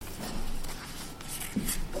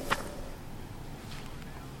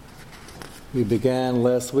We began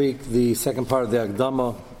last week the second part of the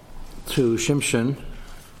Akdama to Shimshon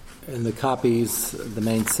in the copies, the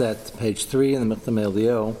main set, page 3 in the Michtam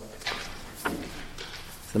Elio.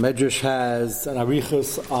 The Medrash has an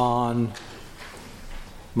arichus on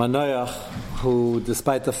Manoach, who,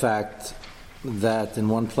 despite the fact that in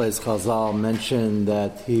one place Chazal mentioned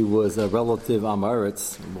that he was a relative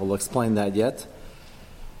Amaretz, we'll explain that yet,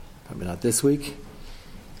 probably not this week.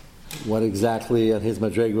 What exactly at his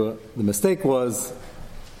Madrega the mistake was.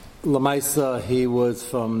 Lamaisa, he was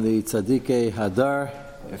from the Tzadikei Hadar,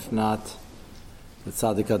 if not the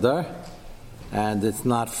Tzadik Hadar, and it's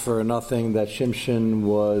not for nothing that Shimshon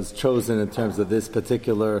was chosen in terms of this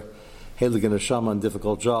particular Heilig and Neshama and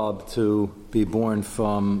difficult job to be born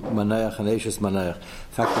from Manoach and Eshes Manoach.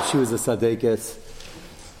 The fact that she was a Tzadikes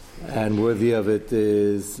and worthy of it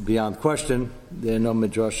is beyond question. There are no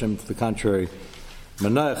midrashim to the contrary.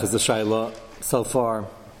 Manoach is the Shaila. So far,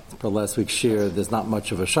 per last week's shir, there's not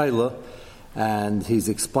much of a Shaila, and he's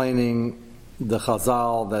explaining the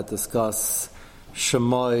Chazal that discuss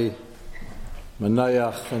Shemoy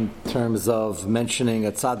Manoach in terms of mentioning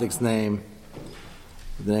a Tzaddik's name,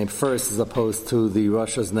 the name first as opposed to the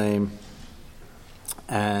Rasha's name,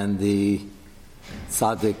 and the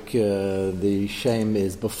Tzaddik, the Shem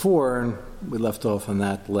is before, and we left off on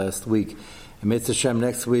that last week. And Mitzvah Shem,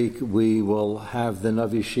 next week we will have the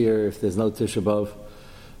Navi Shir if there's no Tisha B'Av,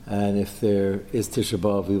 and if there is Tisha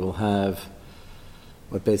B'Av we will have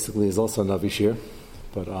what basically is also Navi Shir,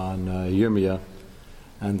 but on Yirmiyah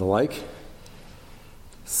and the like.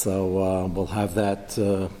 So we'll have that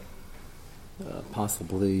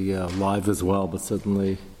possibly live as well, but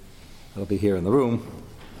certainly it'll be here in the room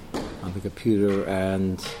on the computer,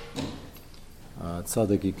 and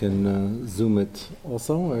Tzaddik, you can zoom it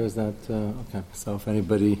also, or is that okay? So if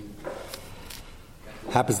anybody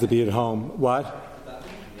happens to be at home, what?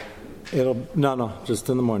 It'll no, just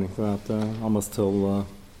in the morning throughout almost till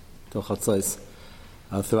Chatzos,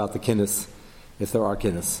 throughout the kinnis, if there are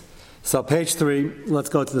kinnis. So page 3, let's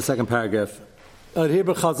go to the second paragraph.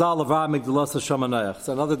 It's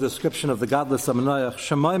another description of the godless of Manoach,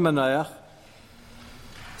 Shemay Manoach.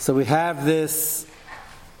 So we have this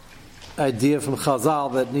idea from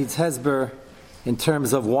Chazal that needs hesber in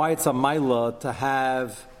terms of why it's a maila to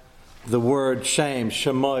have the word Shem,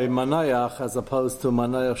 Shemoy Manoach, as opposed to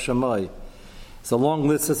Manoach Shemoy. It's a long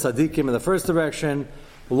list of tzaddikim in the first direction,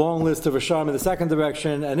 a long list of Risham in the second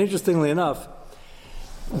direction, and interestingly enough,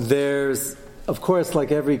 there's, of course,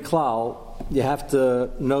 like every klal, you have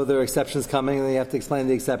to know there are exceptions coming, and you have to explain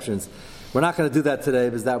the exceptions. We're not going to do that today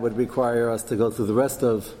because that would require us to go through the rest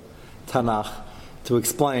of Tanakh to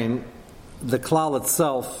explain. The klal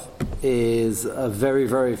itself is a very,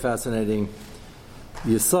 very fascinating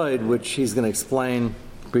yesod, which he's going to explain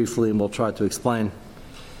briefly, and we'll try to explain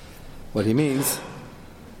what he means.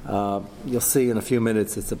 You'll see in a few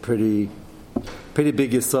minutes it's a pretty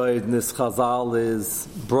big yesod, and this chazal is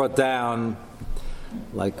brought down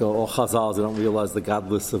like all chazals. You don't realize the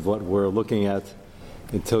godless of what we're looking at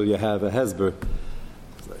until you have a hesber.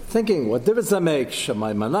 Thinking, what difference does that make?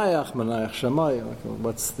 Shemay Manoach, Manoach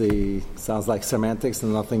Shemay. Sounds like semantics,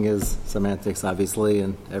 and nothing is semantics, obviously,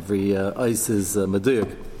 and every ice is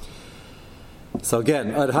meduyuk. So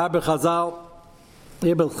again, Adhar Chazal,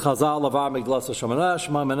 Ibel Chazal Avar Miglas Shemay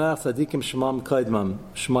Shema Manoach Tzadikim Shemam Kaidmam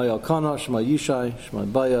Shemay Elkanah, Shemay Yishai,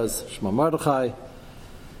 Shemay Bayaz, Shemay Mordechai,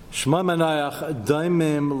 Shema Manoach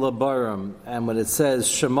Daimim Labarim. And when it says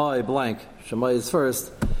Shemay blank, Shemay is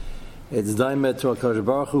first, it's Daimet to HaKadosh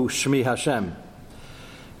Baruch Hu Shmi Hashem.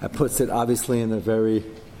 That puts it obviously in a very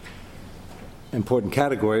important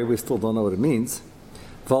category. We still don't know what it means.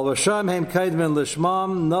 Val Hashem Heim Kaidmin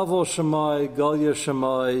Lishmam Naval Shemay Galya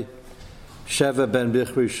Shemay Sheva Ben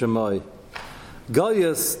Bichri Shemay.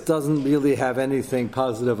 Galyas doesn't really have anything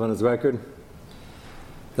positive on his record.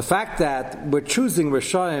 The fact that we're choosing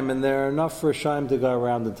Rishayim, and there are enough Rishayim to go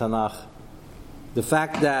around the Tanakh. The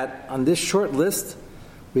fact that on this short list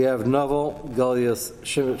we have Naval, Galias,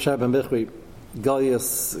 Sheva Ben Bichri.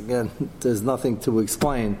 Galias, again, there's nothing to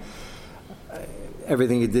explain.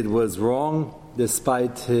 Everything he did was wrong,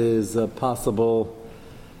 despite his possible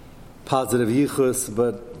positive yichus,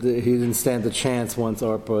 but he didn't stand a chance once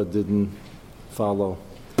Arpa didn't follow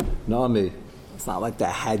Naomi. It's not like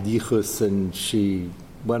that had yichus and she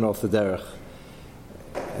went off the derech.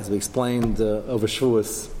 As we explained over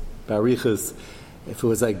Shavuos, Barichus, if it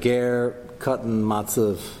was a ger cotton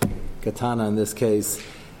matzav katana in this case,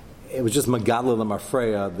 it was just Magadla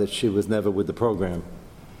Lamafreya that she was never with the program.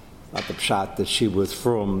 Not the pshat that she was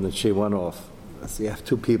from, that she went off. So you have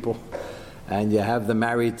two people, and you have them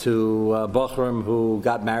married to Bochrim, who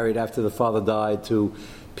got married after the father died to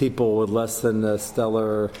people with less than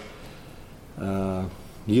stellar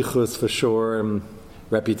yichus for sure, and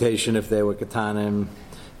reputation if they were katanim.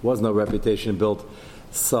 Was no reputation built.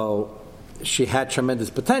 So she had tremendous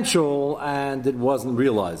potential and it wasn't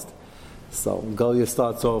realized. So Galia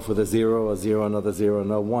starts off with a zero, another zero,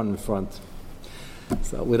 no one in front.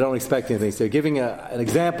 So we don't expect anything. So you're giving an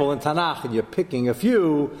example in Tanakh and you're picking a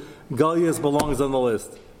few, Galias belongs on the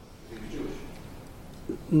list.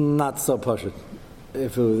 Not so pashut.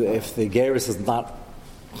 If the Geras is not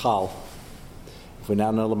Chal, if we now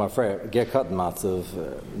know Lamafre, Ger Katan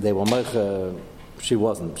Matzav, they will make she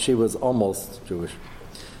wasn't. She was almost Jewish.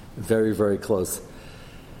 Very, very close.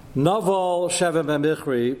 Naval, Sheva ben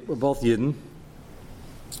Bichri were both Yidden.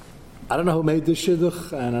 I don't know who made this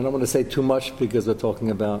shidduch, and I don't want to say too much because we're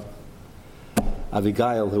talking about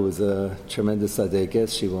Abigail, who was a tremendous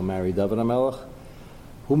tzaddikus. She will marry David HaMelech.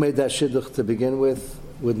 Who made that shidduch to begin with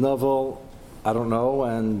Naval? I don't know,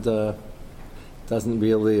 and doesn't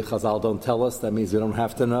really, Chazal don't tell us. That means we don't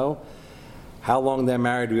have to know. How long they're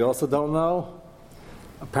married, we also don't know.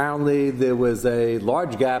 Apparently there was a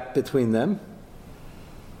large gap between them,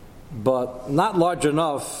 but not large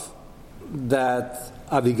enough that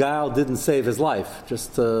Abigail didn't save his life,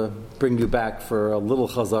 just to bring you back for a little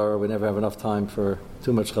chazar. We never have enough time for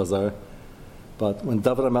too much chazar. But when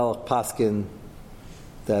David HaMelech paskin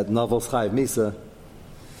that Naval's Chayiv Misa,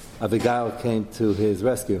 Abigail came to his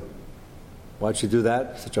rescue. Why'd she do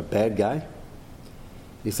that? Such a bad guy.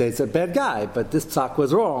 You say it's a bad guy, but this psak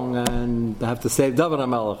was wrong, and I have to save David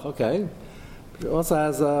HaMelech. Okay. She also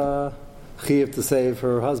has a chiyuv to save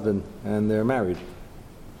her husband, and they're married.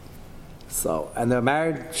 So, and they're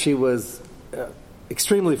married. She was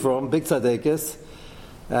extremely frum, big tzaddikus,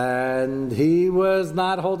 and he was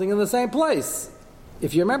not holding in the same place.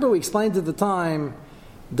 If you remember, we explained at the time,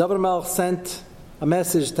 David HaMelech sent a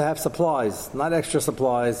message to have supplies, not extra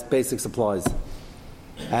supplies, basic supplies.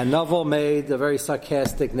 And Naval made a very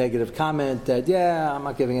sarcastic, negative comment that, I'm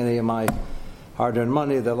not giving any of my hard-earned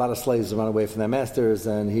money. There are a lot of slaves who run away from their masters,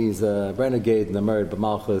 and he's a renegade and a married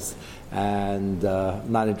b'malchus, and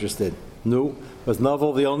not interested. No. Was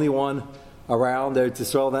Naval the only one around there to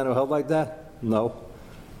Yisrael then who held like that? No.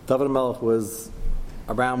 David HaMelech was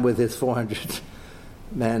around with his 400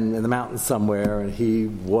 men in the mountains somewhere, and he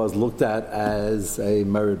was looked at as a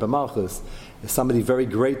married b'malchus. Somebody very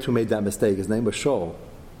great who made that mistake. His name was Shaul.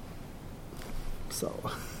 So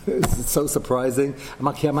it's so surprising. I'm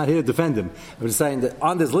not here to defend him. I'm just saying that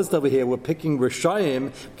on this list over here, we're picking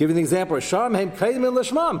Rishayim, giving the example, Rishayim hem kaidim in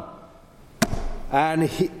lishmam. And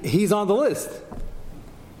he's on the list.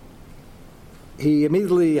 He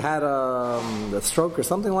immediately had a stroke or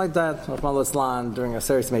something like that. During a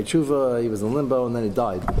serious made tshuva, he was in limbo, and then he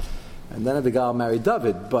died. And then Abigail married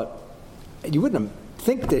David. But you wouldn't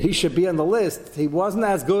think that he should be on the list. He wasn't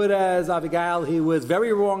as good as Abigail. He was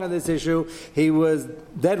very wrong on this issue. He was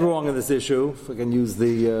dead wrong on this issue. If I can use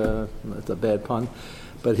it's a bad pun.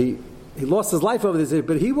 But he lost his life over this issue.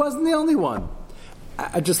 But he wasn't the only one.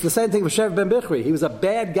 Just the same thing with Sheva ben Bichri. He was a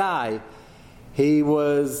bad guy. We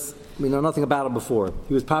know nothing about him before.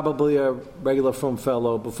 He was probably a regular frum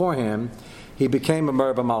fellow beforehand. He became a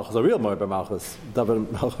Mer B'Malchus, a real Mer B'Malchus. David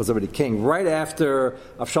HaMelech was already king right after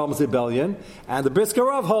Avshalom's rebellion. And the Brisker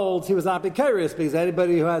Rav holds he was not vicarious because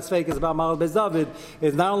anybody who has fakes about Malach Beis David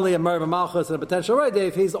is not only a Mer B'Malchus and a potential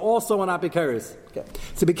Redev, he's also an Apicarius. Okay.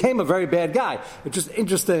 So he became a very bad guy. It's just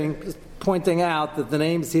interesting, just pointing out that the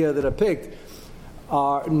names here that are picked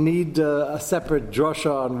need a separate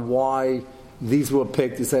drasha on why these were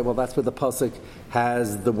picked. You say, well, that's where the pasuk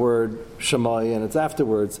has the word Shemai and it's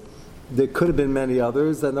afterwards. There could have been many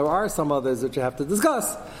others, and there are some others that you have to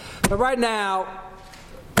discuss. But right now,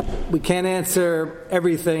 we can't answer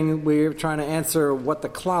everything. We're trying to answer what the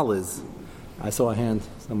klal is. I saw a hand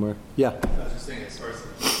somewhere. Yeah. I was just saying, as far as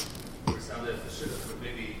the sound of the shidduch, but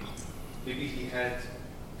maybe he had.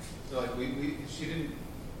 So like we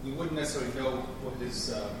wouldn't necessarily know what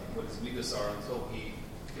his midas are until he.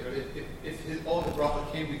 If all the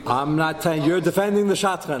bracha came because I'm not telling you're defending the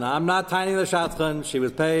shadchan. I'm not tying the shadchan. She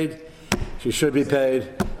was paid. She should be paid.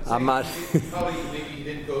 I'm not. Probably maybe he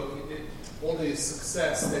didn't go. All the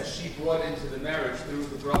success that she brought into the marriage through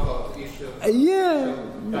the bracha of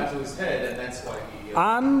Isha got to his head, and that's why he.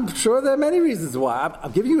 I'm sure there are many reasons why.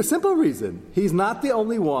 I'm giving you a simple reason. He's not the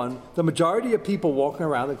only one. The majority of people walking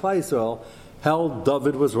around in Klal Yisrael held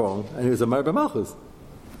David was wrong, and he was a Mer B'Malchus.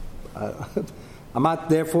 I'm not,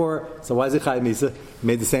 therefore, so why is it Chayiv Misa? He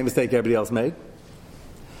made the same mistake everybody else made.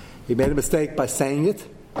 He made a mistake by saying it.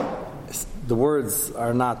 The words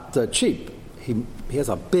are not cheap. he has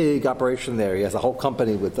a big operation there. He has a whole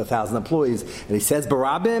company with 1,000 employees, and he says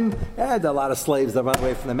barabim. There are a lot of slaves that run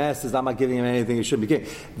away from the masters. I'm not giving him anything he shouldn't be giving.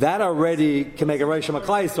 That already can make a Rosh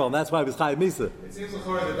Hashanah, and that's why it was Chayav Misa. It seems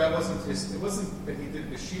like that wasn't his. It wasn't that he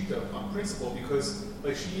did the shita on principle, because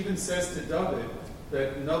like she even says to David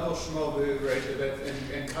that Naval Shmuel, right,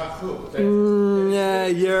 and Kachu.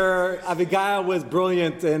 Yeah, Abigail was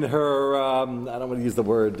brilliant in her. I don't want to use the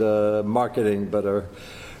word marketing, but her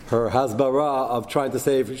hasbara of trying to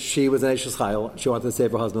save. She was an Eshes Chayil. She wanted to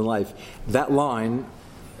save her husband's life. That line,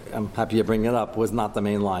 I'm happy you bring it up, was not the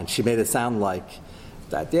main line. She made it sound like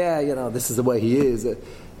that. Yeah, this is the way he is.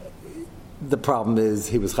 The problem is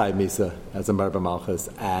he was Chayav Misa as a Merba Malchus,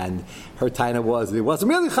 and her taina was that he wasn't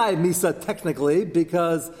really Chayav Misa technically,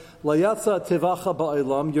 because Layatza Tivacha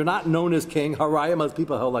Ba'olam, you're not known as king. Harayim, most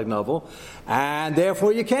people held like novel, and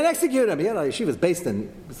therefore you can't execute him. She was based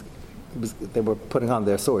in. They were putting on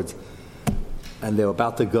their swords, and they were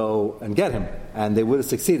about to go and get him, and they would have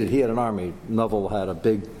succeeded. He had an army. Novel had a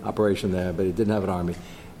big operation there, but he didn't have an army,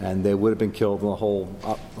 and they would have been killed, and the whole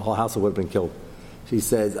house would have been killed. She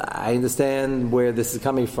says, I understand where this is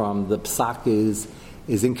coming from. The psak is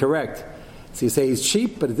incorrect. So you say he's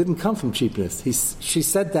cheap, but it didn't come from cheapness. She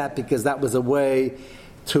said that because that was a way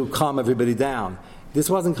to calm everybody down. This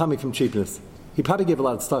wasn't coming from cheapness. He probably gave a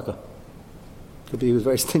lot of tzedakah. Could be he was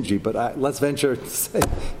very stingy, but let's venture to say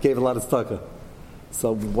gave a lot of tzedakah.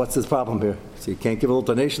 So what's his problem here? So you can't give a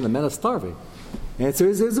little donation, the men are starving. The answer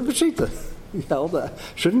is a b'shita. He held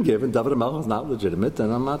shouldn't give, and David HaMelech is not legitimate,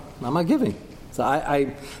 and I'm not giving. So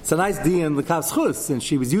it's a nice D in the Kav Schus, and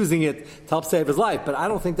she was using it to help save his life, but I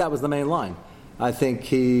don't think that was the main line. I think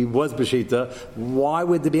he was Bashita. Why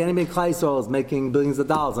would there be any Klai Yisrael making billions of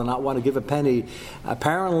dollars and not want to give a penny?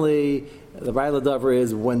 Apparently, the Raila Dover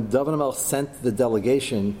is when David HaMelech sent the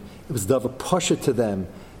delegation, it was Dover Pasha to them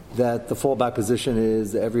that the fallback position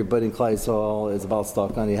is everybody in Klai Yisrael is about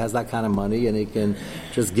stock on. He has that kind of money, and he can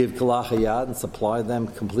just give Kalach Hayad and supply them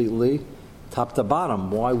completely. Top to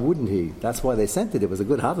bottom. Why wouldn't he? That's why they sent it. It was a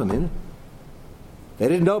good Havamim. They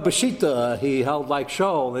didn't know Bashita, he held like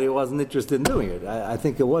Shaul, that he wasn't interested in doing it. I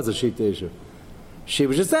think it was a Shita issue. She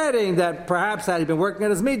was just adding that perhaps had he been working at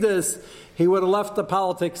his Midas, he would have left the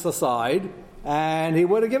politics aside and he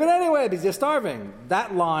would have given it anyway because you're starving.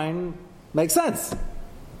 That line makes sense.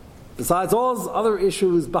 Besides all those other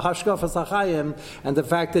issues, Bahashkaf Hasachayim, and the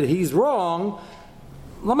fact that he's wrong,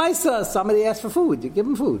 Lamaisa, somebody asked for food, you give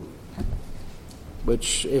him food.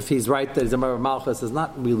 Which, if he's right that he's a Merva Malchus, is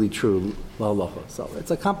not really true. So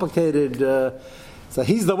it's a complicated. So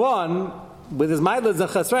he's the one with his Mailas and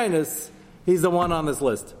Chesrenis. He's the one on this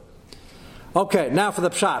list. Okay, now for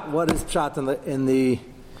the pshat. What is pshat in the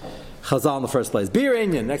Chazal in the first place? Bir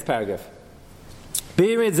Inyan. Next paragraph.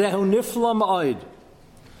 Bir zehu niflam oid.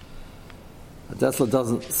 Dessler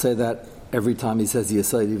doesn't say that every time he says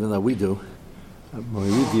Yesod, even though we do. When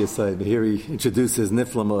we read Yesod, but here he introduces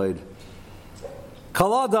niflam oid.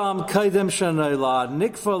 Kaladam kaidem shanayla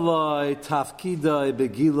nikvaloi tafkidai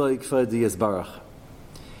begiloi kfadi yisbarach.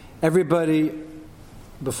 Everybody,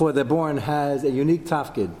 before they're born, has a unique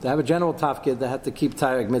tafkid. They have a general tafkid. They have to keep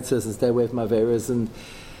Taryag mitzvahs and stay away from averas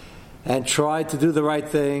and try to do the right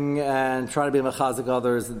thing and try to be mechazik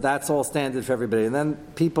others. That's all standard for everybody. And then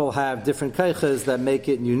people have different keiches that make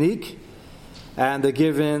it unique, and they're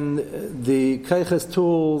given the keiches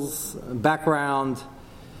tools, background,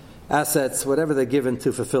 assets, whatever they're given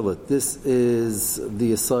to fulfill it. This is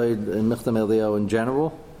the aside in Michtam Eliyahu in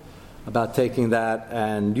general, about taking that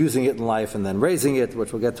and using it in life and then raising it,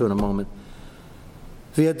 which we'll get to in a moment.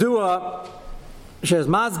 The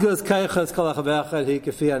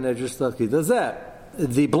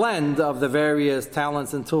blend of the various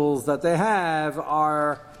talents and tools that they have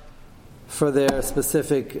are for their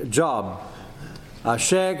specific job.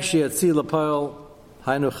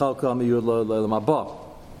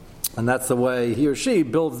 And that's the way he or she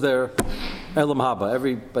builds their Elam Haba.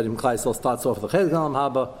 Everybody in Klai Yisrael starts off with the Chez Elam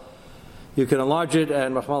Haba. You can enlarge it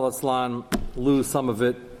and Rachmana litzlan lose some of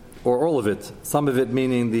it or all of it. Some of it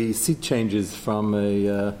meaning the seat changes from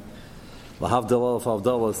a Lahavdallah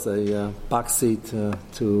Favdalas, a box seat,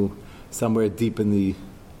 to somewhere deep in the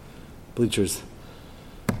bleachers.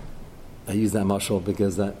 I use that mashal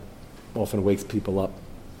because that often wakes people up.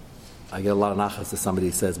 I get a lot of nachas if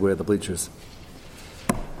somebody says, where are the bleachers?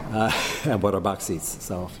 And what are box seats?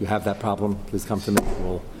 So if you have that problem, please come to me.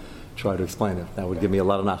 We'll try to explain it. That would give me a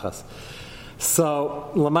lot of nachas.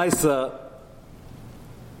 So Lamaisa,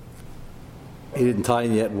 he didn't tell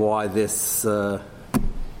you yet why this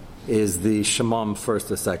is the Shemam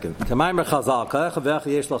first or second. Kamaymer Chazal, Ka'ech v'ech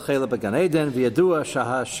yesh lo chela b'gan Eden, v'yadua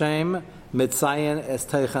shahashem mitzayin es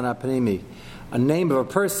teichen apnimi. A name of a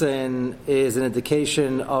person is an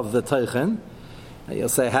indication of the teichen. You'll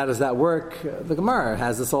say, how does that work? The Gemara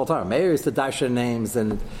has this all the time. Meir used to darshan names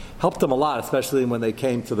and helped them a lot, especially when they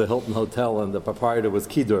came to the Hilton Hotel and the proprietor was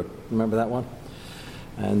Kidur. Remember that one?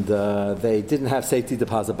 And they didn't have safety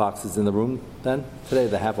deposit boxes in the room then. Today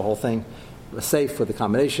they have a whole thing, a safe with a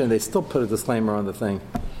combination. They still put a disclaimer on the thing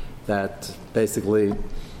that basically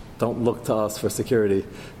don't look to us for security.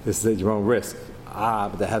 This is at your own risk.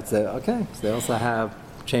 But they have to say, okay. So they also have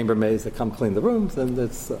chambermaids that come clean the rooms, and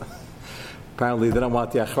it's... apparently they don't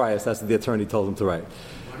want the achrayas. That's what the attorney told them to write.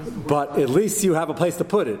 But at least you have a place to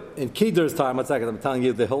put it. In Kidur's time, one second, I'm telling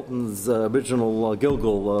you the Hilton's original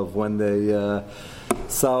Gilgul of when they...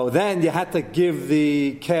 so then you had to give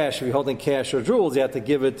the cash, if you're holding cash or jewels, you had to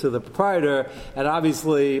give it to the proprietor, and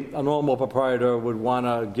obviously a normal proprietor would want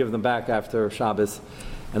to give them back after Shabbos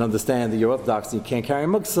and understand that you're Orthodox and you can't carry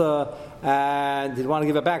muksa, and he'd want to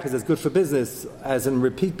give it back because it's good for business, as in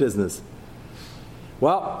repeat business.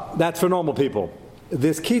 Well, that's for normal people.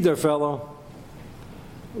 This Kidur fellow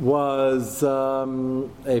was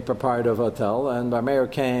a proprietor of a hotel, and our mayor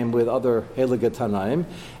came with other Heliga Tanaim,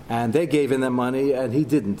 and they gave him their money, and he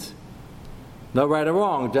didn't. No right or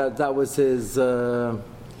wrong. That was his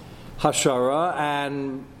hashara,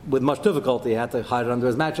 and with much difficulty, he had to hide it under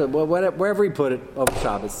his mattress, wherever he put it over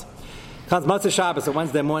Shabbos. Comes Motzei Shabbos, or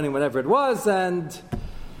Wednesday morning, whatever it was, and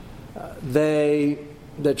they're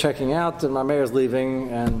checking out, and my mayor's leaving,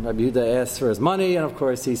 and Rabbi Yehuda asks for his money, and of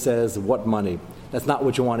course he says, what money? That's not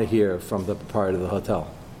what you want to hear from the proprietor of the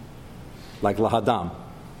hotel. Like Lahadam.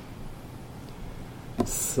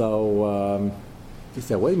 So he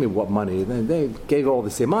said, what do you mean, what money? Then they gave all the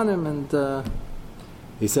simanim, and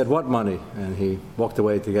he said, what money? And he walked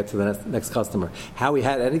away to get to the next customer. How he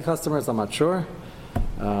had any customers, I'm not sure.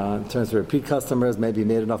 In terms of repeat customers, maybe he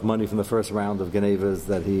made enough money from the first round of Genevas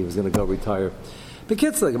that he was going to go retire. The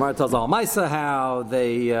kids, the Gemara tells Al Maisa how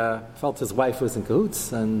they felt his wife was in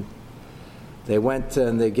cahoots, and they went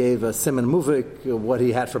and they gave a Simon Muvik what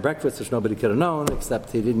he had for breakfast, which nobody could have known,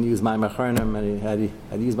 except he didn't use Ma'amar Chernim, and he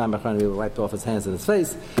had used Ma'amar Chernim, he wiped off his hands and his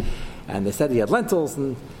face. And they said he had lentils,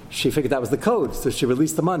 and she figured that was the code, so she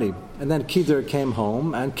released the money. And then Kidur came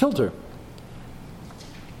home and killed her.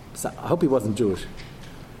 So I hope he wasn't Jewish.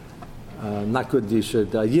 Not good, you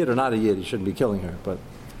should, Yid or not a Yid, you shouldn't be killing her, but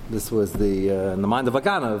this was in the mind of a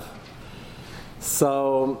Ganav.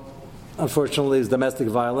 So, unfortunately, it's domestic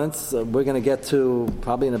violence. We're going to get to,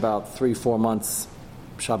 probably in about 3-4 months,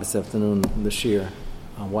 Shabbos afternoon this year,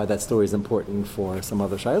 why that story is important for some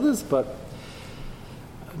other shaylas, but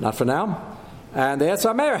not for now. And they asked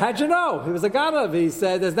our mayor, how'd you know? He was a Ganav. He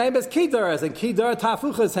said, his name is Kidur, as in Kidur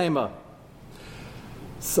Tafuchas Hema.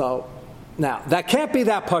 So, now, that can't be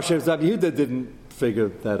that pashut. Rabbi Yehuda didn't figure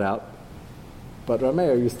that out. But our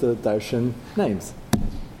mayor used to darshan names.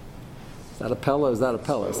 Is that a Pella? Is that a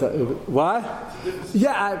Pella? What?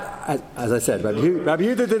 Yeah, as I said, Rabbi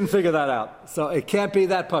Yehuda didn't figure that out. So it can't be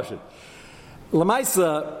that pashut.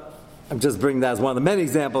 Lamaisa, I'm just bringing that as one of the many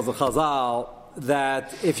examples of Chazal,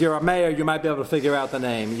 that if you're a mayor, you might be able to figure out the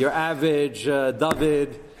name. Your average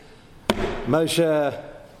David, Moshe,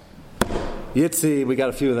 Yitzi, we got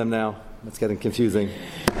a few of them now. It's getting confusing.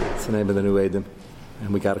 It's the name of the new Edom.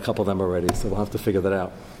 And we got a couple of them already, so we'll have to figure that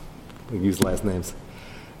out. We use last names.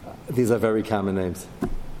 These are very common names.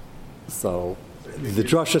 So the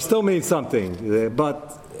drasha still means something,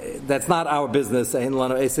 but that's not our business. Ein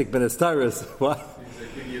lanu esek ben estaris. What?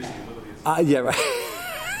 Yeah, right.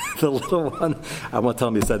 The little one, I won't tell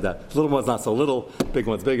him you said that. The little one's not so little, big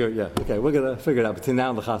one's bigger. Yeah, okay, we're going to figure it out. Between now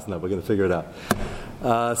and the chasna, we're going to figure it out.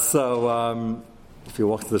 If you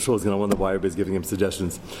walk to the shul, he's going to wonder why everybody's giving him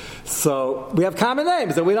suggestions. So we have common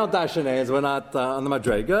names, and we don't darshan names. We're not on the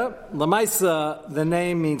madrega. Lamaisa, the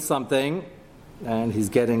name means something, and he's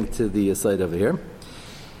getting to the side over here.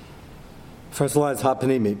 First line is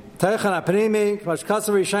hapanimi. Teichan hapanimi, k'mash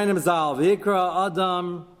kasari shainim zal, v'ikra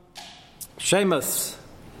adam shemus.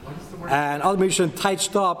 And Adam Rishon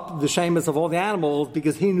touched up the shemus of all the animals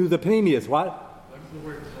because he knew the panemius. What? What is the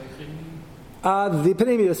word? The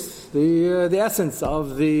panemius, the essence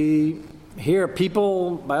of the here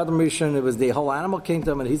people by Adam Rishon, it was the whole animal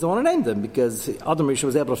kingdom, and he's the one who named them because Adam Rishon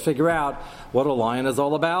was able to figure out what a lion is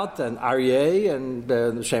all about, and Aryeh,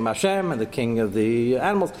 and Shem Hashem, and the king of the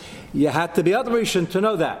animals. You had to be Adam Rishon to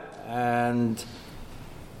know that, and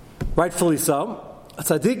rightfully so.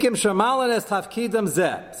 Tzadikim shemalan es tafkidam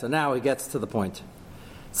zeh. So now he gets to the point.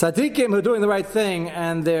 Tzadikim who are doing the right thing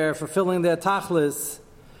and they're fulfilling their tachlis,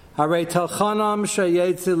 Harei Telchanam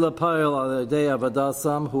Shayetzi Lapayel on the day of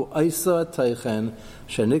Adasam, who Isa Teichen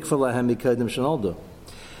Shenikfa Lahem Mikadim Shenoldu.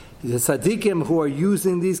 The tzaddikim who are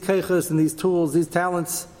using these keiches and these tools, these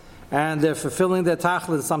talents, and they're fulfilling their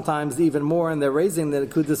tachlis, sometimes even more, and they're raising their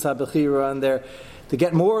nekudas habechira, and they're to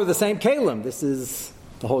get more of the same kalim. This is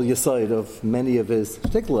the whole yesod of many of his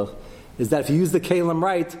particular, is that if you use the kalim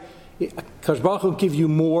right, Kadosh Baruch Hu will give you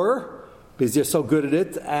more because you're so good at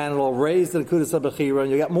it, and it'll raise the nekudas habechira,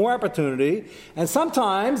 and you get more opportunity. And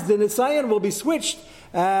sometimes the nisayon will be switched,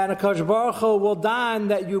 and Kadosh Baruch Hu will deign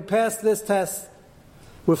that you pass this test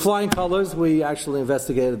with flying colors. We actually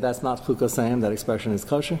investigated that's not chukosayim, that expression is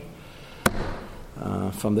kosher.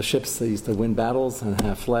 From the ships, they used to win battles and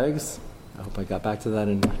have flags. I hope I got back to that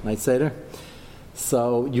in Night Seder.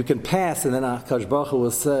 So you can pass, and then HaKadosh Baruch Hu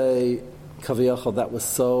will say, Kaviyachol, that was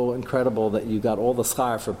so incredible that you got all the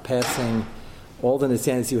schar for passing all the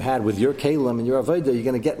nisyanis you had with your kalim and your avodah. You're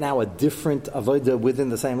going to get now a different avodah within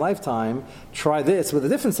the same lifetime. Try this with a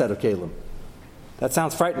different set of kalim. That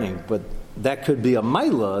sounds frightening, but that could be a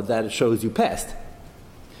maila that it shows you passed.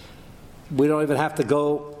 We don't even have to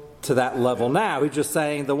go to that level now. He's just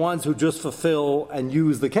saying the ones who just fulfill and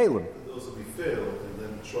use the kalim. Those will be failed and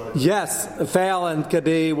then try. Yes, fail and could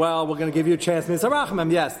be, well, we're going to give you a chance.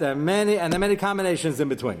 Mitzarachmim, yes, there are many combinations in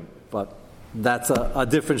between. But that's a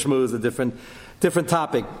different shmooze, a different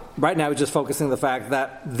topic. Right now we're just focusing on the fact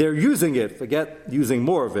that they're using it. Forget using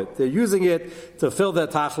more of it. They're using it to fill their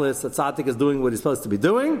tachlis. The tzaddik is doing what he's supposed to be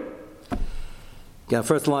doing. Again,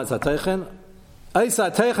 first line is Hateichen.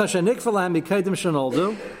 Eisa Hateichen shenikfa lahem mikaydim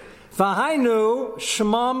shenoldu. V'hainu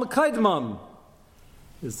shmam kaidmam.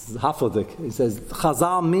 This is Hafodik. He says,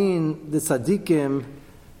 Chazal mean the tzaddikim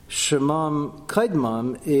shmam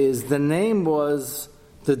kaidmam is the name was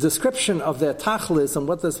the description of their tachlis and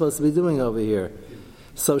what they're supposed to be doing over here.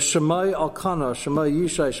 So Shemai Alkana, Shemai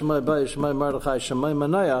Yishai, Shemai Bay, Shemai Mordechai, Shemai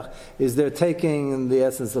Manayach is they're taking the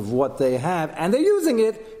essence of what they have and they're using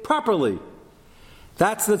it properly.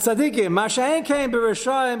 That's the tzaddikim. Masha'en came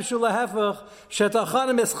b'rishayim shulahefach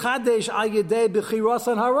shetachanim eschadesh ayidei b'chiras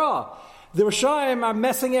and hara. The rishayim are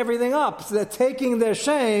messing everything up. So they're taking their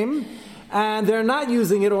shame and they're not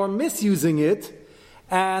using it or misusing it.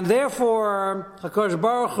 And therefore, HaKadosh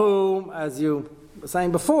Baruch Hu, as you were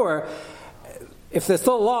saying before, if they're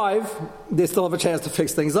still alive, they still have a chance to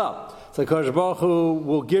fix things up. So HaKadosh Baruch Hu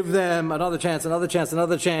will give them another chance, as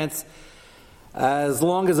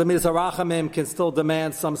long as the Midas HaRachamim can still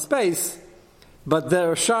demand some space. But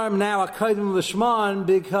the Sharm now Akaidim Lishman,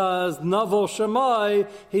 because Naval Shemai,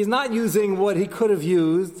 he's not using what he could have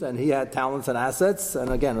used, and he had talents and assets, and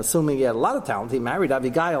again, assuming he had a lot of talent, he married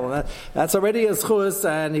Abigail, and that's already a schus,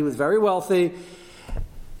 and he was very wealthy,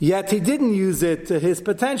 yet he didn't use it to his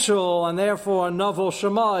potential, and therefore Naval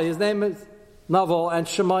Shemai, his name is Naval, and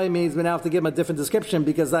Shemai means we now have to give him a different description,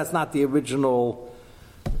 because that's not the original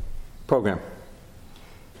program.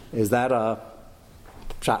 Is that a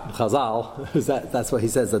Chazal? That's what he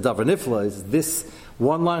says, the Davar Nifla, is this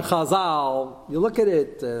one line Chazal, you look at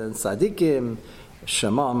it, and Tzadikim,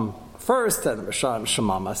 Shemam first, and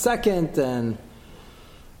Shemam a second, and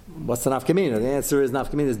what's the Nafkamina? The answer is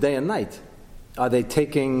Nafkamina is day and night. Are they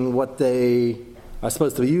taking what they are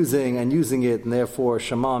supposed to be using and using it, and therefore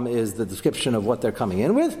Shemam is the description of what they're coming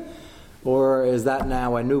in with? Or is that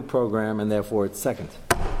now a new program, and therefore it's second?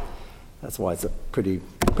 That's why it's a pretty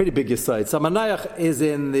big yesod. So Manayach is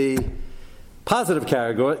in the positive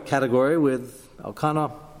category with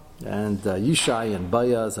Elkanah and Yishai and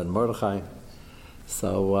Bayaz and Mordechai.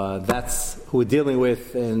 So that's who we're dealing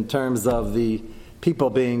with in terms of the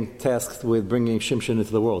people being tasked with bringing Shimshon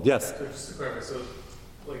into the world. Yes? So just to clarify, so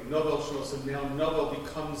like Novel shows, so now Novel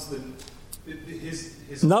becomes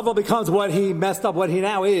his Novel becomes what he messed up, what he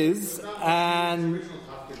now is, and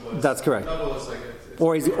that's correct. Novel is like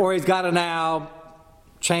or he's got to now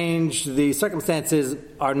change. The circumstances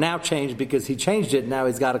are now changed because he changed it. Now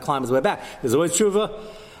he's got to climb his way back. There's always tshuva,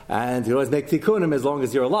 and you always make tikkunim as long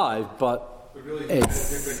as you're alive. But really it's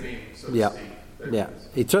a different name, so to yeah, speak. yeah.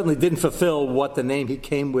 He certainly didn't fulfill what the name he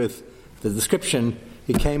came with, the description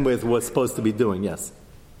he came with was supposed to be doing. Yes.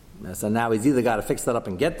 So now he's either got to fix that up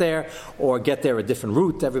and get there, or get there a different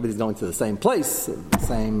route. Everybody's going to the same place, the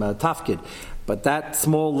same tafkid. But that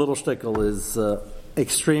small little shtickle is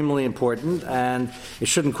extremely important, and it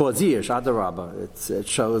shouldn't cause yish. Adarabba. It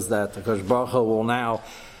shows that the HaKadosh Baruch Hu will now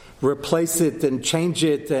replace it and change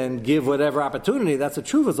it and give whatever opportunity. That's what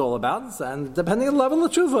tshuva is all about. And depending on the level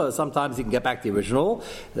of tshuva, sometimes you can get back to the original.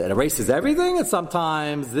 It erases everything, and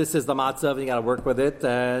sometimes this is the matzav, and you got to work with it,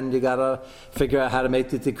 and you got to figure out how to make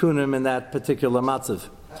the tikkunim in that particular matzav.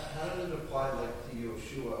 How does it apply like to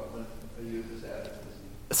Yeshua when a youth is added?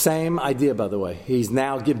 Same idea, by the way. He's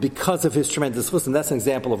now, because of his tremendous wisdom, that's an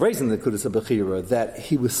example of raising the Kudas HaBechira, that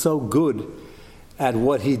he was so good at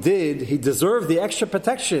what he did, he deserved the extra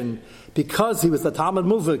protection because he was the Talmud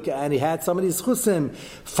Muvik and he had some of these chusim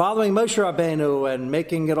following Moshe Rabbeinu and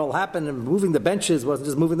making it all happen, and moving the benches wasn't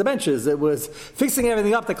just moving the benches, it was fixing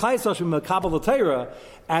everything up, the Klai Yisrael should be Makabel L'Torah,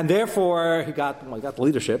 and therefore he got the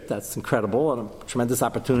leadership. That's incredible and tremendous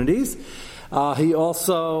opportunities. He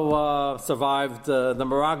also survived the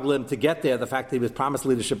Meraglim to get there. The fact that he was promised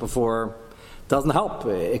leadership before doesn't help.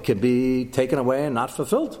 It could be taken away and not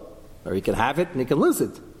fulfilled. Or he can have it and he can lose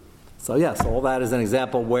it. So yes, all that is an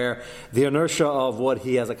example where the inertia of what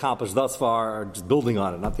he has accomplished thus far are just building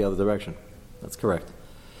on it, not the other direction. That's correct.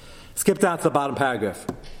 Skip down to the bottom paragraph.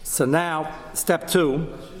 So now, step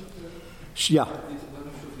 2. Yeah.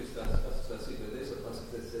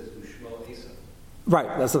 Right,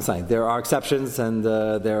 that's what I'm saying. There are exceptions, and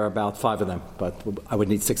there are about 5 of them. But I would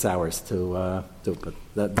need 6 hours to do it.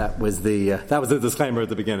 But that was the disclaimer at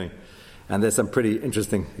the beginning. And there's some pretty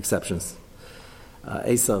interesting exceptions.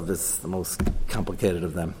 Esav is the most complicated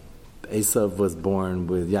of them. Esav was born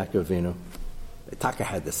with Yaakov Avinu. Taka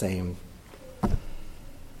had the same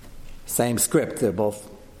script. They're both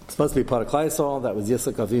supposed to be part of Klai Yisrael. That was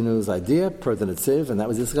Yitzchak Avinu's idea, per the Netziv, and that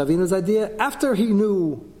was Yitzchak Avinu's idea after he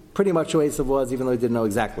knew pretty much who Esav was, even though he didn't know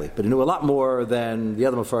exactly. But he knew a lot more than the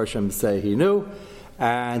other Mefarshim say he knew,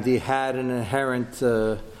 and he had an inherent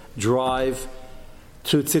drive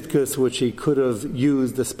to tzidkus, which he could have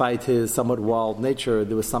used despite his somewhat wild nature.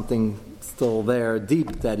 There was something still there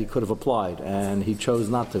deep that he could have applied, and he chose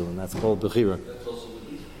not to, and that's called bechira. That's also with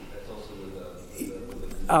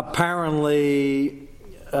Apparently,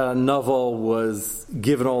 Novel was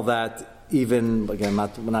given all that, even, again,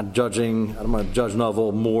 we're not judging, I don't want to judge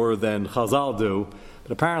Novel more than Chazal do,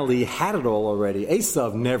 but apparently he had it all already.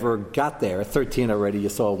 Esav never got there. At 13 already, you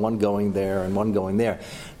saw one going there and one going there.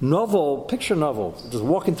 Novel, picture Novel, just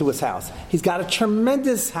walk into his house. He's got a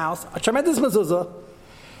tremendous house, a tremendous mezuzah.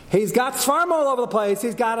 He's got svarim all over the place.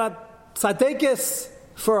 He's got a tzadekis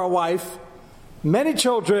for a wife, many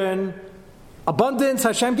children, abundance.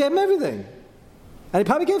 Hashem gave him everything. And he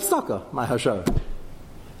probably gave tzedakah, my Hashem.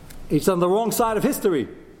 He's on the wrong side of history.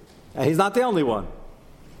 And he's not the only one.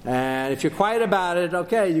 And if you're quiet about it,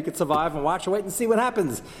 okay, you could survive and watch and wait and see what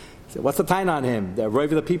happens. So what's the time on him? The Rav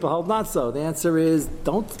of the people hold not so. The answer is,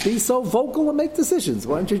 don't be so vocal and make decisions.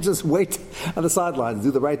 Why don't you just wait on the sidelines, do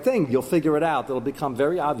the right thing? You'll figure it out. It'll become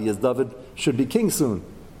very obvious. David should be king soon.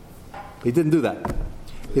 He didn't do that.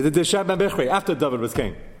 He did the Shab Ben Bichri after David was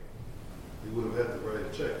king. He would have had to write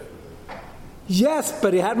a check for that. Yes,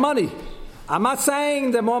 but he had money. I'm not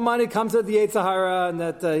saying that more money comes with the Yetzer Hara, and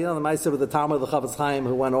that, the Ma'aseh with the Talmud of the Chavetz Chaim,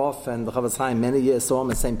 who went off, and the Chavetz Chaim many years saw him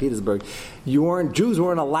in St. Petersburg. Jews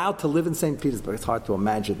weren't allowed to live in St. Petersburg. It's hard to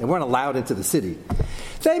imagine. They weren't allowed into the city.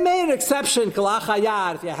 They made an exception, Kalach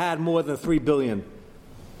Hayad, if you had more than $3 billion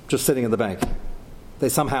just sitting in the bank. They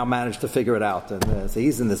somehow managed to figure it out. And so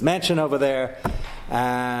he's in this mansion over there,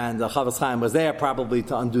 and the Chavetz Chaim was there probably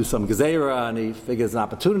to undo some Gezerah, and he figures an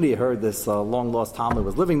opportunity. He heard this long-lost Talmud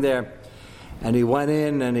was living there. And he went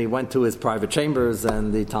in and he went to his private chambers,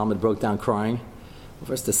 and the Talmud broke down crying.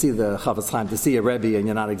 First, to see the Chavetz Chaim, to see a Rebbe, and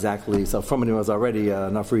you're not exactly, so from him was already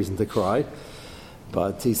enough reason to cry.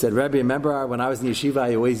 But he said, Rebbe, remember when I was in yeshiva,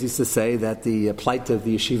 I always used to say that the plight of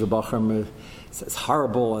the yeshiva bachrim is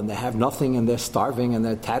horrible, and they have nothing, and they're starving, and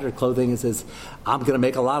they're tattered clothing. He says, I'm going to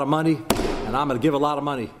make a lot of money, and I'm going to give a lot of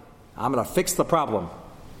money. I'm going to fix the problem.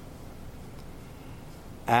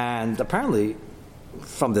 And apparently,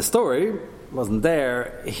 from the story, wasn't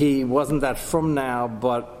there, he wasn't that from now,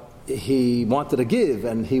 but he wanted to give,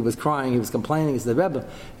 and he was crying, he was complaining. He said, Rebbe,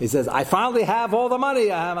 he says, I finally have all the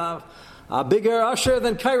money. I have a bigger usher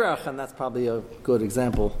than Kairach, and that's probably a good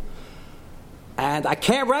example. And I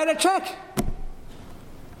can't write a check.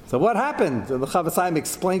 So what happened? And the Chavetz Chaim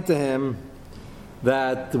explained to him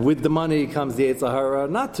that with the money comes the Yetzer Hara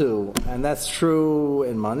not to. And that's true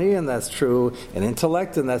in money, and that's true in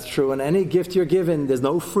intellect, and that's true in any gift you're given. There's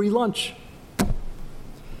no free lunch.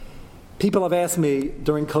 People have asked me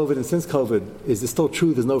during COVID and since COVID, is it still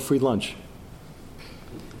true there's no free lunch?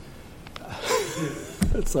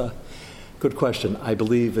 It's a good question. I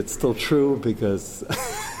believe it's still true because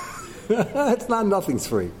nothing's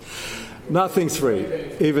free. Nothing's free.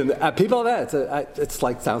 Even people have asked, it's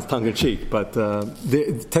like sounds tongue-in-cheek, but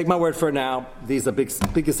take my word for it now. These are big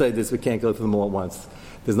this. We can't go through them all at once.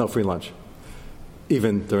 There's no free lunch,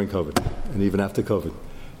 even during COVID and even after COVID.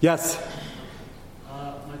 Yes?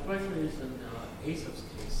 My question is in Esav's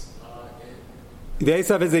case. The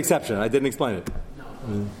Esav is the exception. I didn't explain it. No.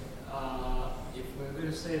 If we're going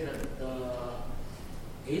to say that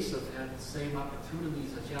Esav had the same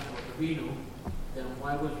opportunities as Yaakov Avinu, then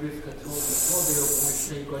why was Rivka told before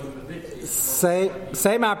they were going to Mavitzi?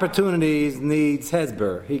 Same opportunities needs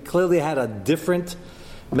Hezber. He clearly had a different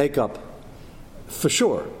makeup, for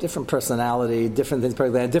sure. Different personality, different things,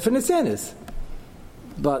 different insanis.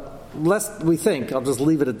 But lest we think, I'll just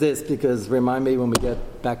leave it at this because remind me when we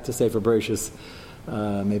get back to Sefer Bereshis,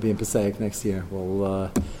 maybe in Pesach next year.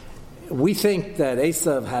 We think that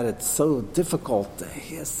Esav had it so difficult.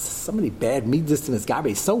 He has so many bad midas in his garbage.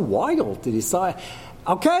 He's so wild. Did he say,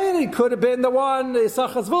 okay, and he could have been the one,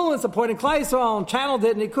 Issachar Zvulun, supporting Klal Yisrael and channeled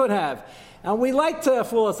it, and he could have. And we like to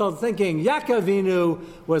fool ourselves thinking Yaakov Avinu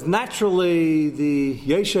was naturally the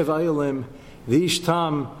Yeshiv Ayolim, the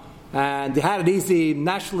Ishtam, and he had it easy,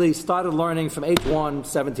 naturally started learning from age 1,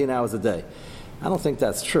 17 hours a day. I don't think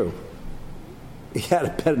that's true. He had a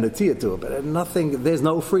better natia to it, but there's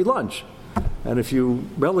no free lunch. And if you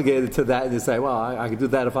relegate it to that and you say, well, I could do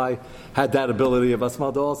that if I had that ability of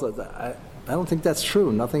Asmal also, I don't think that's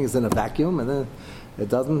true. Nothing is in a vacuum, and then it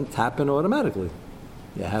doesn't happen automatically.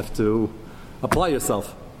 You have to apply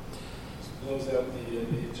yourself. Close out the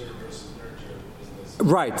nature versus nurture business.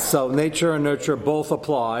 Right, so nature and nurture both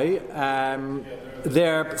apply.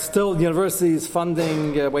 They're still, universities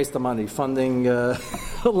funding, waste of money, funding a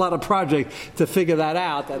lot of projects to figure that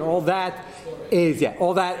out, and all that is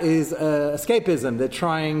escapism. They're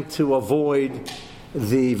trying to avoid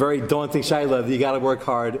the very daunting shayla that you got to work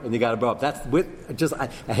hard and you got to grow up. That's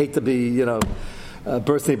I hate to be,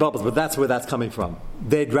 bursting bubbles, but that's where that's coming from.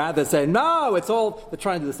 They'd rather say, no, they're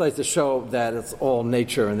trying to decide to show that it's all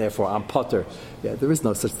nature and therefore I'm potter. Yeah, there is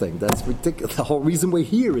no such thing. That's ridiculous. The whole reason we're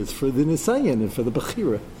here is for the Nisayan and for the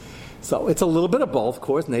Bechira. So it's a little bit of both, of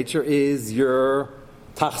course. Nature is your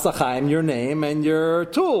Tachsachayim, your name, and your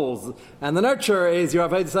tools. And the nurture is your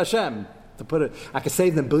Avodas Hashem. I could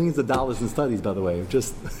save them billions of dollars in studies, by the way.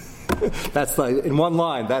 Just that's like, in one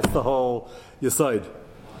line, that's the whole Yesod.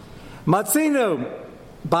 Matzinu,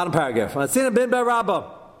 bottom paragraph. Matzinu bin Barabba.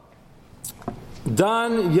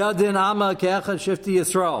 Dan Yadin Amma Ke'echad Shifti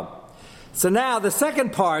Yisrael. So now the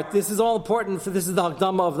second part, this is all important, this is the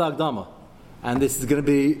Hakdama of the Hakdama. And this is going to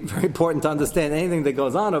be very important to understand anything that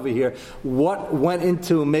goes on over here. What went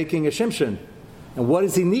into making a Shimshon? And what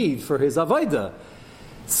does he need for his Avodah?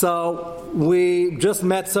 So we just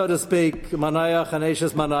met, so to speak, Manayach and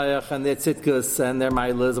Eishes Manayach and their Tzitkus and their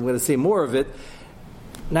Mailas. I'm going to see more of it.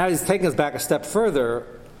 Now he's taking us back a step further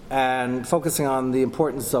and focusing on the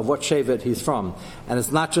importance of what Shevet he's from. And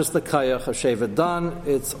it's not just the Kayach of Shevet Dan,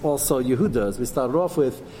 it's also Yehuda. As we started off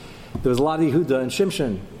with, there was a lot of Yehuda in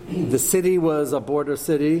Shimshon. The city was a border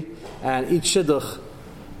city, and each Shidduch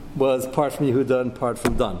was part from Yehuda and part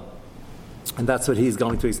from Dan. And that's what he's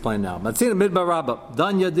going to explain now. Matzina Midbar Rabbah,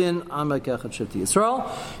 Dan Yadin Amak Echad Shifti Yisrael,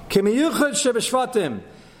 Kimiyuchad Shebeshvatim.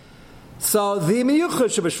 So the Miyuchad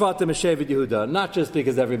Shebeshvatim is Shevet Yehuda, not just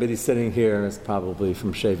because everybody sitting here is probably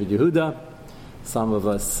from Shevet Yehuda. Some of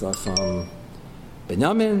us are from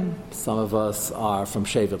Benyamin, some of us are from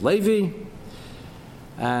Shevet Levi,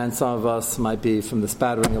 and some of us might be from the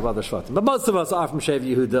spattering of other Shvatim. But most of us are from Shevet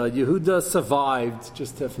Yehuda. Yehuda survived,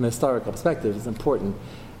 just from a historical perspective, it's important.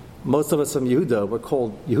 Most of us from Yehuda were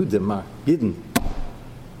called Yehudim, Yidden.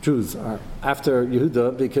 Jews are after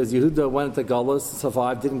Yehuda because Yehuda went to Galus,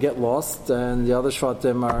 survived, didn't get lost, and the other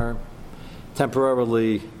Shvatim are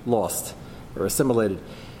temporarily lost or assimilated.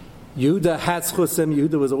 Yehuda had Schusim.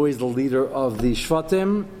 Yehuda was always the leader of the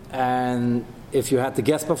Shvatim, and if you had to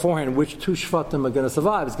guess beforehand which two Shvatim are going to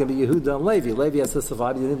survive, it's going to be Yehuda and Levi. Levi has to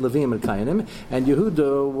survive. You need Levim and Kayanim, and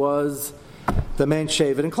Yehuda was the main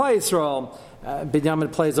Shevet in Klal Yisrael.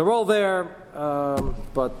 Binyamin plays a role there,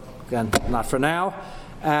 but again, not for now.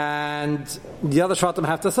 And the other Shvatim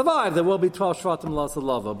have to survive. There will be 12 Shvatim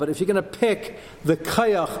Lasalava. But if you're going to pick the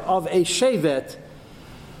Kayach of a Shevet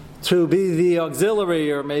to be the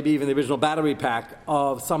auxiliary or maybe even the original battery pack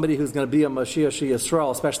of somebody who's going to be a Mashiach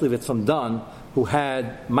Yisrael, especially if it's from Dan, who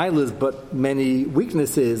had Mailas but many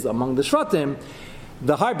weaknesses among the Shvatim,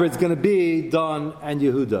 the hybrid's going to be Dan and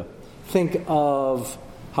Yehuda. Think of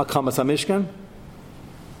Hakamas HaMishkan,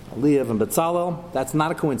 Eliyav and Betzalel. That's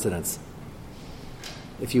not a coincidence.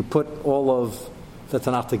 If you put all of the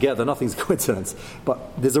Tanakh together, nothing's a coincidence.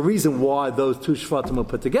 But there's a reason why those two Shvatim were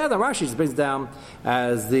put together. Rashi just brings down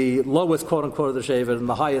as the lowest, quote-unquote, of the Shevet and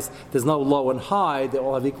the highest. There's no low and high. They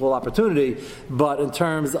all have equal opportunity. But in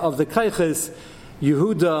terms of the Kaychis,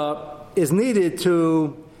 Yehuda is needed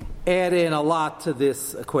to add in a lot to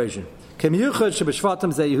this equation. Kem Yuchad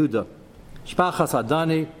Shebeshvatim Ze Yehuda. Shpachas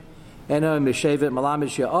Adani, Ena Mishevet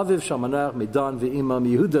Malamish Ya'aviv Shamanach Midan Ve'imam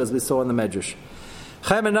Yehuda, as we saw in the Medrash.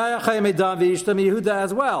 Chaim Menayach, Chaim Edan, V'ishtam Yehuda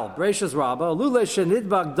as well. Bereishis Rabbah, Lule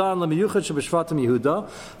shenidbak dan lemiyuchad shebeshvatim Yehuda,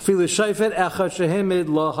 filu shayfet echad shehimid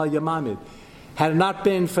lo hayamamid. Had it not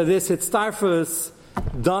been for this Hitztarfus,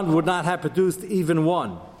 Dan would not have produced even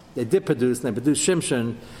one. They did produce, and they produced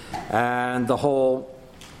Shimshon, and the whole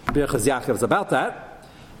Birchas Yaakov is about that.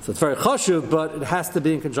 So it's very chashuv, but it has to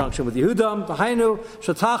be in conjunction with Yehuda. V'hainu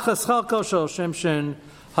shatachas chalko shel Shimshon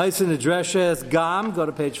haisin adreshes gam. Go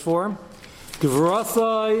to page 4.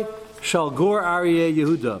 Gvrothoi shel gur aryeh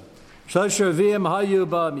Yehuda. Shlosh revim hayu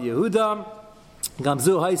ba Yehuda.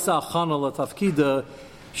 Gamzu haisa chana latafkida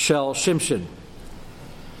shel Shimshon.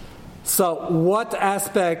 So, what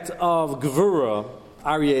aspect of Gvura,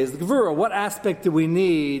 Aryeh is the Gvura, what aspect do we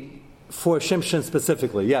need for Shimshon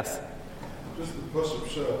specifically? Yes? Just the Pashup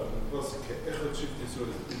Shah, the Pashup Echad Shifti, so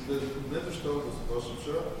the Neverstone is the Pashup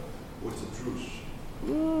Shah, or it's a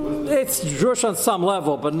Drush? It's Drush on some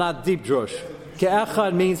level, but not deep Drush.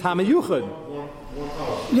 Ke'echad means Hamayuchad. One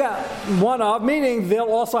of. Yeah, one of, meaning they'll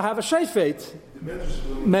also have a Shefet.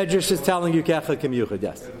 Medrash is telling you Ke'echad K'miyuchad,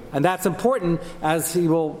 yes. And that's important, as he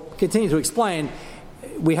will continue to explain.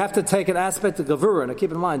 We have to take an aspect of Gevurah, and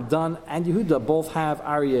keep in mind, Dan and Yehuda both have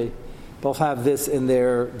Aryeh, both have this in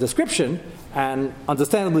their description, and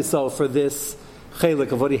understandably so for this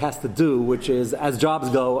chelik of what he has to do, which is, as jobs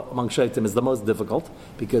go among Shaitim, is the most difficult,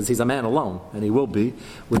 because he's a man alone, and he will be,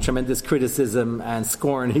 with tremendous criticism and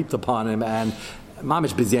scorn heaped upon him, and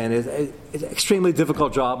Mamish Bizyan is an extremely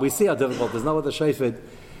difficult job. We see how difficult. There's no other Shafid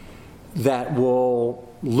that will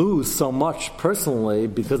lose so much personally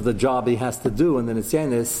because of the job he has to do in the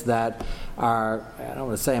Nisyanis that are, I don't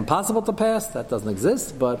want to say impossible to pass, that doesn't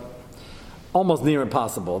exist, but almost near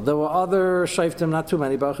impossible. There were other Shaftim, not too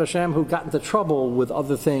many, Baruch Hashem, who got into trouble with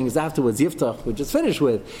other things afterwards. Yiftach, we just finished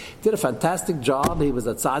with, did a fantastic job. He was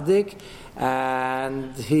a tzaddik,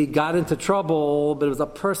 and he got into trouble, but it was a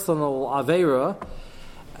personal aveira,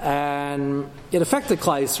 and it affected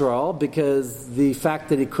Klal Yisrael because the fact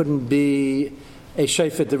that he couldn't be a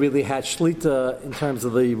shayfet that really had shlita in terms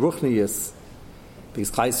of the ruchnius,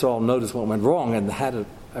 because Klal Yisrael noticed what went wrong and had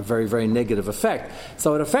a very, very negative effect.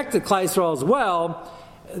 So it affected Klal Yisrael as well.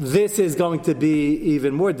 This is going to be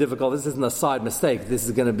even more difficult. This isn't a side mistake. This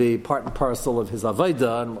is going to be part and parcel of his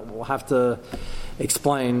Avodah, and we'll have to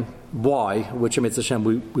explain why, which Emetz Hashem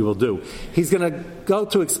we will do. He's going to go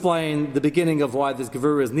to explain the beginning of why this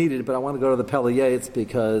Gevurah is needed, but I want to go to the Pele Yates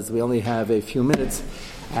because we only have a few minutes,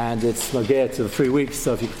 and it's Nogea to the 3 weeks,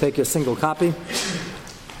 so if you could take your single copy. I'm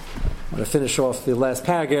going to finish off the last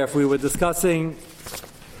paragraph. We were discussing,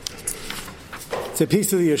 it's a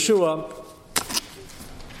piece of the Yeshua,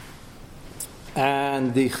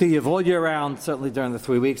 and the Chiyuv all year round, certainly during the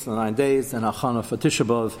 3 weeks and the 9 days, and Achana for Tisha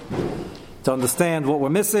B'Av, to understand what we're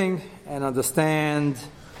missing and understand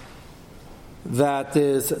that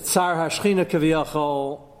there's Tsar HaShechina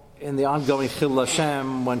Kaviyachol in the ongoing Chil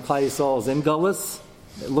Hashem when Klal Yisrael is in Gullus.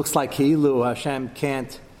 It looks like Hi'ilu Hashem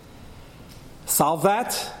can't solve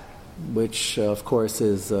that, which of course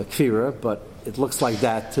is Kfira, but it looks like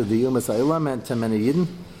that to the Umas HaIlam and to many Yidden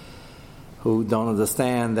who don't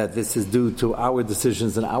understand that this is due to our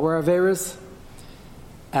decisions and our Averas,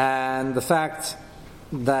 and the fact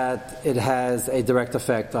that it has a direct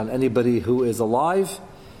effect on anybody who is alive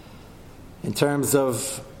in terms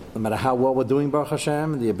of no matter how well we're doing Baruch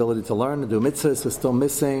Hashem, the ability to learn and do mitzvahs, we're still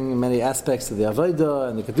missing many aspects of the Avodah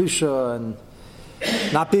and the Kedusha, and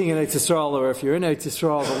not being in Eretz Yisrael, or if you're in Eretz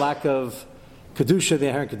Yisrael, the lack of Kedusha, the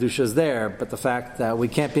inherent Kedusha is there, but the fact that we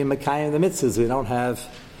can't be Mekayim in the mitzvahs, we don't have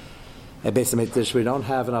a Beis HaMikdash, we don't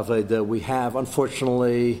have an Avodah, we have,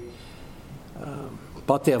 unfortunately,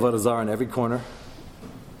 Batei Avodah Zarah in every corner.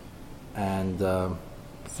 And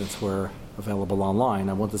since we're available online,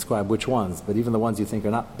 I won't describe which ones, but even the ones you think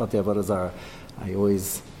are not Batei Avodah Zarah, I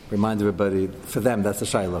always remind everybody, for them that's a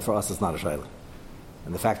shayla, for us it's not a shayla.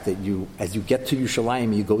 And the fact that as you get to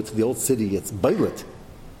Yerushalayim, you go to the old city, it's Beilit.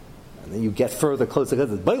 And then you get further closer,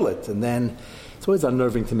 it's Beilit. And then it's always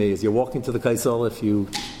unnerving to me, as you're walking to the Kaisel, if you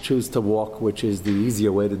choose to walk, which is the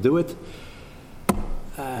easier way to do it,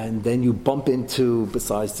 and then you bump into,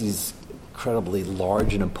 besides these incredibly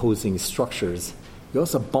large and imposing structures, you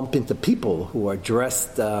also bump into people who are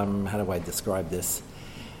dressed, how do I describe this?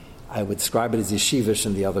 I would describe it as yeshivish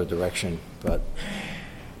in the other direction, but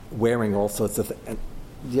wearing all sorts of things.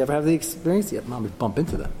 Do you ever have the experience? Yeah, Mom, you bump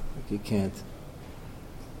into them. Like you can't.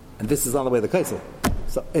 And this is on the way to the Kaisel.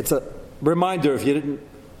 So it's a reminder, if you didn't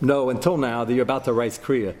know until now, that you're about to Rice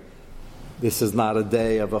Kriya. This is not a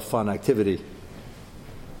day of a fun activity.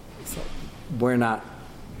 So we're not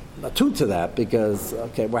attuned to that because,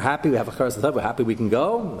 okay, we're happy we have a Charas Tov, we're happy we can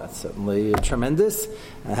go, that's certainly tremendous,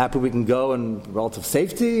 and happy we can go in relative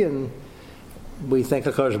safety, and we thank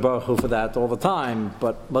HaKadosh Baruch Hu for that all the time,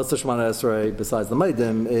 but most of Shemona Esrei, besides the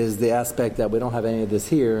Maidim, is the aspect that we don't have any of this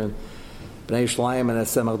here, and Bnei Yishlayim and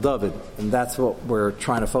Esemach David, and that's what we're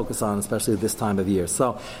trying to focus on, especially this time of year.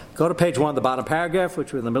 So, go to page 1, the bottom paragraph,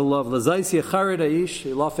 which we're in the middle of. L'zayis yecharid ha'ish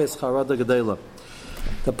ilafes charada gedela.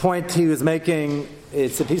 The point he was making,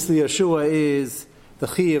 it's a piece of the Yeshua, is the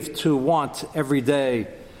chiyuv to want every day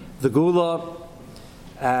the gula,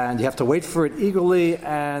 and you have to wait for it eagerly,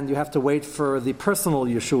 and you have to wait for the personal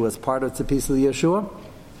Yeshua as part of the piece of the Yeshua.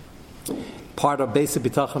 Part of basic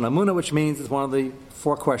bitachon amuna, which means it's one of the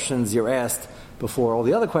 4 questions you're asked before all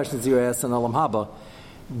the other questions you're asked in Olam Haba.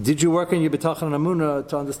 Did you work on your bitachon amuna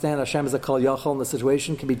to understand Hashem is a kol yachol, and the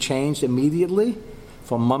situation can be changed immediately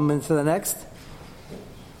from one minute to the next?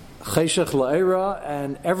 Cheshach la'era,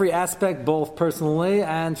 and every aspect, both personally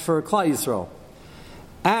and for Klal Yisrael.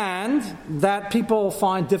 And that people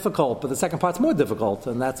find difficult, but the second part's more difficult,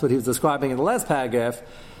 and that's what he was describing in the last paragraph,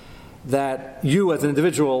 that you as an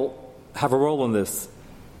individual have a role in this.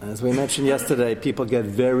 As we mentioned yesterday, people get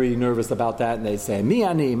very nervous about that, and they say, mi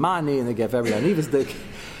ani, mani, and they get very anivistic.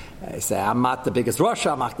 They say, I'm not the biggest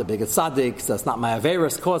Rasha, I'm not the biggest Tzaddik, so it's not my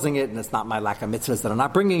Averis causing it, and it's not my lack of mitzvahs that are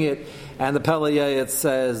not bringing it. And the Peleh, it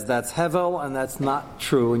says that's Hevel, and that's not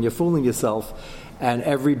true, and you're fooling yourself. And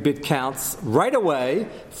every bit counts right away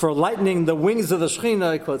for lightening the wings of the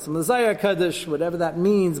Shekhinah, quotes from the Zayar Kaddish, whatever that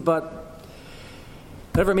means, but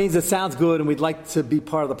whatever it means, it sounds good, and we'd like to be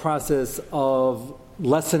part of the process of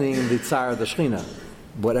lessening the Tsar of the Shekhinah.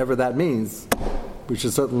 Whatever that means, we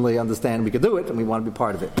should certainly understand we could do it, and we want to be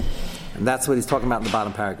part of it. And that's what he's talking about in the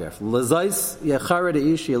bottom paragraph. L'zayis yechared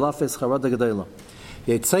ha'ish yilafes charada gedela.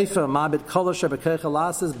 Yetzeifa mabit kolosh shebekecha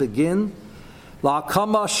lases begin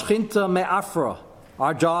la'akama shchinta me'afra.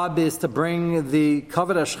 Our job is to bring the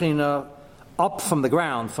Kavod HaShechina up from the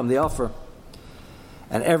ground, from the offer.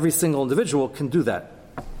 And every single individual can do that.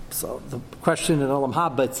 So the question in Olam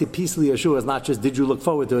Haba, Tzipis Yeshua, is not just did you look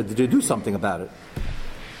forward to it, did you do something about it?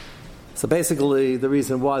 So basically, the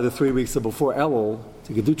reason why the 3 weeks before Elul,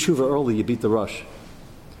 you could do tshuva early, you beat the rush.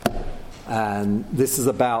 And this is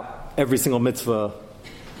about every single mitzvah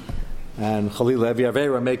and Chalila, every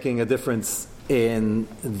Aveira making a difference in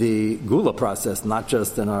the Gula process, not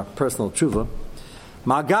just in our personal tshuva.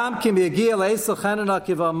 Magam kim yegia le'esel chanana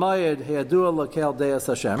kiva mayed he'adua l'kel de'as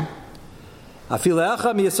Hashem. Afil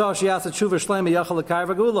echa miyasar sheyasa tshuva shlema yachal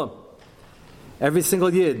l'kayv v'gula. Every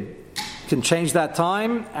single yid can change that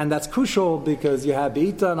time, and that's crucial because you have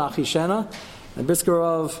Be'ita and Achishena. And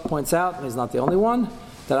Briskerov points out, and he's not the only one,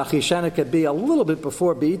 that Achishena could be a little bit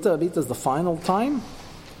before Be'ita. Be'ita is the final time.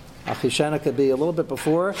 Achishena could be a little bit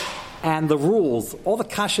before. And the rules, all the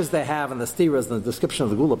kashas they have and the stiras and the description of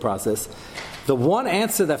the Gula process, the one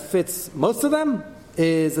answer that fits most of them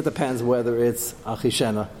is it depends whether it's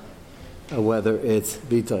Achishena or whether it's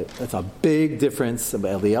Bita. That's a big difference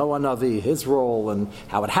about Eliyahu Hanavi, his role, and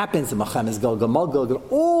how it happens, and Machem is Gilgal,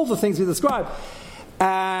 all the things we describe.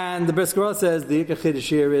 And the Brisker says the Yikach Chiddush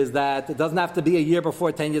here is that it doesn't have to be a year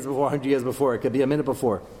before, 10 years before, 100 years before. It could be a minute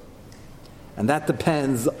before. And that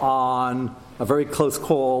depends on a very close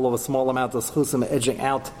call of a small amount of schusim edging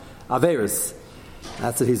out Averis.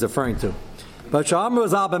 That's what he's referring to. But Sha'amru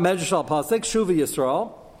Zal b'Medrash Pasik Shuva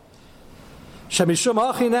Yisrael. Shemishum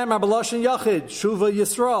Achinem Rabbaloshin Yachid Shuva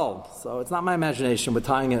Yisrael. So it's not my imagination. We're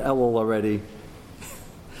tying in Elul already.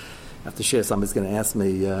 After Shir, somebody's going to ask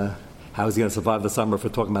me how he's going to survive the summer for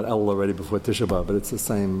talking about Elul already before Tisha B'Av, but it's the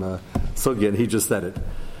same sugya, and he just said it.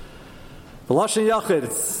 The Lashon Yachid,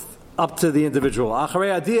 it's up to the individual.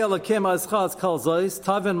 Acharei adiyah lakim azchaz kol zois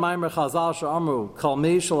tavin maimer chazal she'amru kol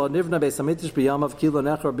mi shelo nivna beis hamikdash b'yamav kilo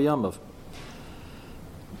necher b'yamav.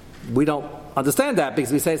 We don't understand that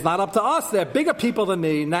because we say it's not up to us. They're bigger people than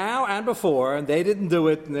me now and before, and they didn't do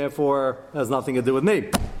it, and therefore it has nothing to do with me.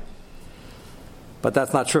 But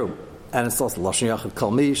that's not true. And it's also Lashon Yachid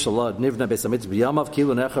kol mi shelo nivna beis hamikdash b'yamav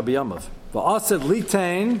kilo necher b'yamav. V'asid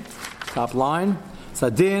litain, top line,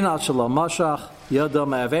 sadin al shalom mashach Yada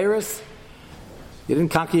Ma'averis. You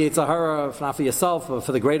didn't conquer Yitzhahara not for yourself, but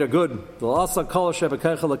for the greater good. Also call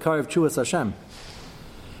Shebekecha L'Karev Chuas Hashem.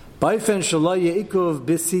 Baifen Shalai Ye'ikuv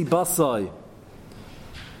Bisi Basai.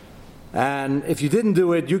 And if you didn't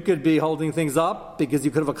do it, you could be holding things up because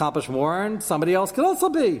you could have accomplished more, and somebody else could also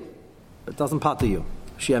be. But it doesn't pater you.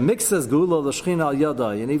 She mixes Gula L'Shechina Al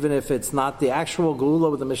Yadai. And even if it's not the actual Gula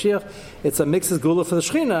with the Mashiach, it's a mixes Gula for the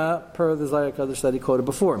Shechina, per the Zayar Kaddish that he quoted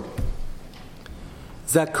before.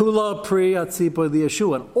 Zakula pri Atzipo the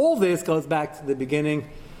Yeshua. And all this goes back to the beginning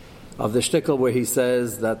of the shtickle where he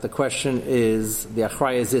says that the question is, the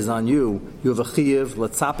achrayas is on you. You have a chiyuv,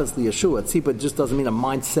 letzapas li Yeshua. Tzipah just doesn't mean a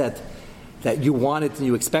mindset that you want it and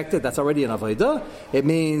you expect it. That's already an avodah. It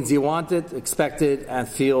means you want it, expect it, and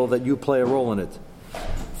feel that you play a role in it.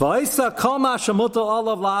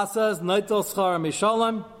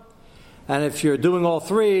 And if you're doing all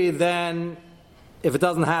three, then if it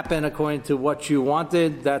doesn't happen according to what you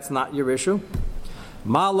wanted, that's not your issue.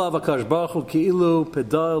 So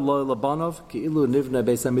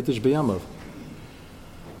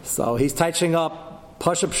he's touching up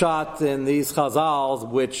Pashup Pshat in these chazals,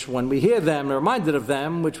 which when we hear them, we're reminded of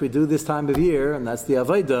them, which we do this time of year, and that's the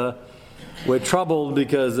Avodah. We're troubled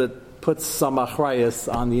because it puts some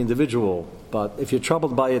achrayas on the individual. But if you're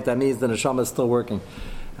troubled by it, that means the neshama is still working.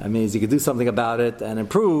 That means you can do something about it and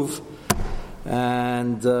improve.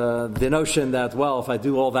 And the notion that, well, if I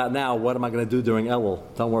do all that now, what am I going to do during Elul?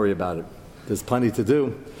 Don't worry about it. There's plenty to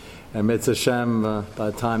do. And Mitzvah Hashem,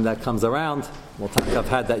 by the time that comes around, we'll think I've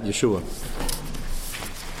had that Yeshua.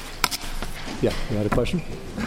 Yeah, you had a question?